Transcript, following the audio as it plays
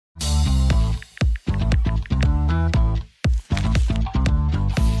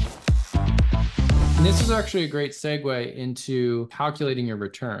this is actually a great segue into calculating your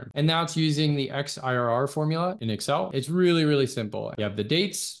return. And that's using the XIRR formula in Excel. It's really, really simple. You have the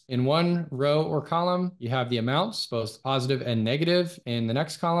dates in one row or column. You have the amounts, both positive and negative, in the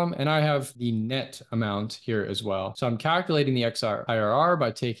next column. And I have the net amount here as well. So I'm calculating the XIRR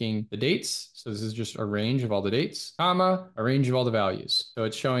by taking the dates. So this is just a range of all the dates, comma, a range of all the values. So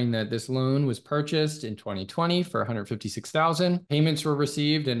it's showing that this loan was purchased in 2020 for $156,000. Payments were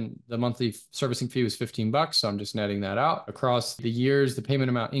received and the monthly servicing fee was $15. So I'm just netting that out. Across the years, the payment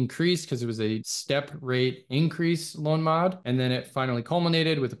amount increased because it was a step rate increase loan mod. And then it finally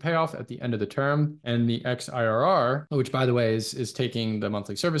culminated with a payoff at the end of the term. And the XIRR, which by the way is taking the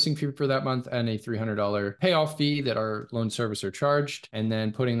monthly servicing fee for that month and a $300 payoff fee that our loan servicer charged, and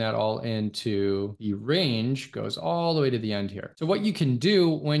then putting that all into the range, goes all the way to the end here. So what you can do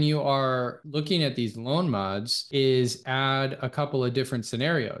when you are looking at these loan mods is add a couple of different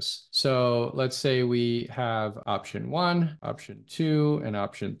scenarios. So let's say we have option 1, option 2, and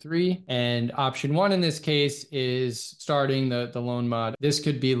option 3. And option 1 in this case is starting the loan mod. This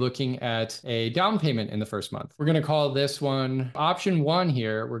could be looking at a down payment in the first month. We're going to call this one option 1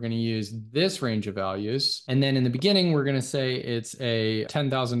 here. We're going to use this range of values. And then in the beginning, we're going to say it's a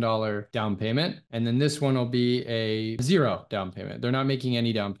 $10,000 down payment. And then this one will be a 0 down payment. They're not making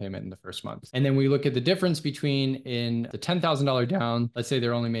any down payment in the first month. And then we look at the difference between in the $10,000 down, let's say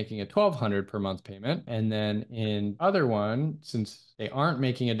they're only making a $1,200 per month payment. And then in other one, since they aren't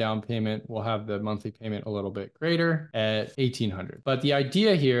making a down payment, we'll have the monthly payment a little bit greater at $1,800. But the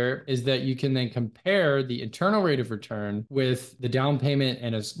idea here is that you can then compare the internal rate of return with the down payment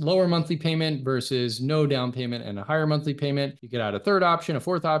and a lower monthly payment versus no down payment and a higher monthly payment. You could add a third option, a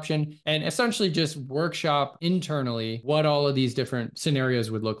fourth option, and essentially just workshop internally what all of these different scenarios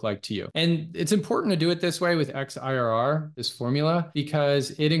would look like to you. And it's important to do it this way with XIRR, this formula,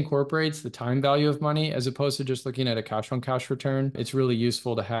 because it incorporates the time value of money as opposed to just looking at a cash on cash return. It's really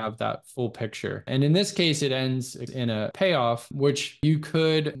useful to have that full picture. And in this case, it ends in a payoff, which you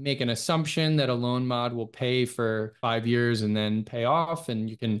could make an assumption that a loan mod will pay for 5 years and then pay off. And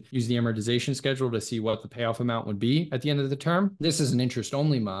you can use the amortization schedule to see what the payoff amount would be at the end of the term. This is an interest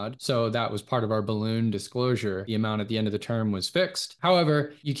only mod. So that was part of our balloon disclosure. The amount at the end of the term was fixed.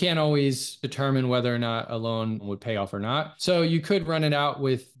 However, you can't always determine whether or not a loan would pay off or not. So you could run it out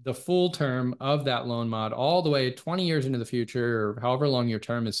with the full term of that loan mod all the way 20 years into the future, or however long your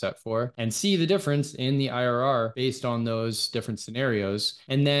term is set for, and see the difference in the IRR based on those different scenarios.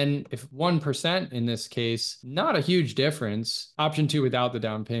 And then if 1% in this case, not a huge difference, option 2 without the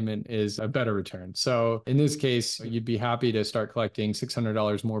down payment is a better return. So in this case, you'd be happy to start collecting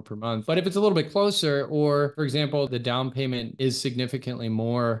 $600 more per month. But if it's a little bit closer, or for example, the down payment is significantly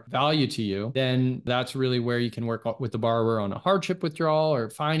more value to you, then that's really where you can work with the borrower on a hardship withdrawal or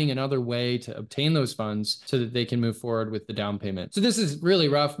finding another way to obtain those funds so that they can move forward with the down payment. So this is really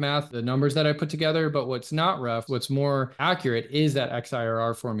rough math, the numbers that I put together, but what's not rough, what's more accurate is that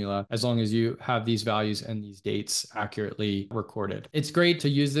XIRR formula, as long as you have these values and these dates accurately recorded. It's great to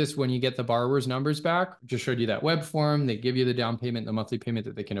use this when you get the borrower's numbers back. Just showed you that web form. They give you the down payment, the monthly payment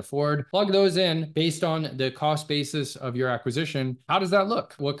that they can afford. Plug those in based on the cost basis of your acquisition. How does that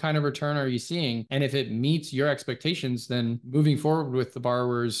look? What kind of return are you seeing? And if it meets your expectations, then moving forward with the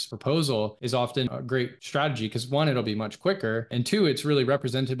borrower's proposal is often a great strategy because 1, it'll be much quicker, and 2, it's really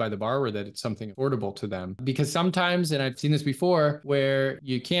represented by the borrower that it's something affordable to them. Because sometimes, and I've seen this before, where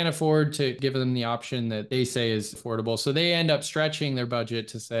you can't afford to give them the option that they say is affordable. So they end up stretching their budget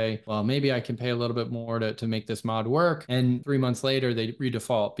to say, well, maybe I can pay a little bit more to make this mod work. And 3 months later, they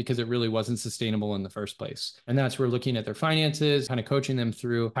redefault because it really wasn't sustainable in the first place. And that's where looking at their finances, kind of coaching them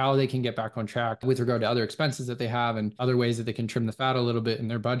through how they can get back on track with regard to other expenses that they have and other ways that they can trim the fat a little bit in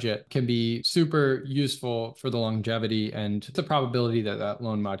their budget can be super useful for the longevity and the probability that that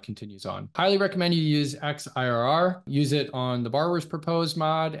loan mod continues on. Highly recommend you use XIRR, use it on the borrower's proposed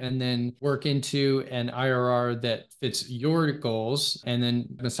mod, and then work into an IRR that fits your goals, and then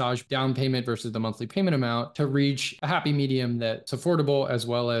massage down payment versus the monthly payment amount to reach a happy medium that's affordable as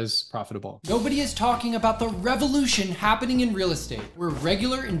well as profitable. Nobody is talking about the revolution happening in real estate, where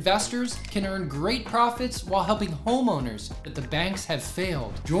regular investors can earn great profits while helping homeowners that the banks have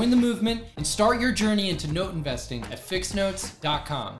failed. Join the movement and start your journey into note investing at FIXnotes.com.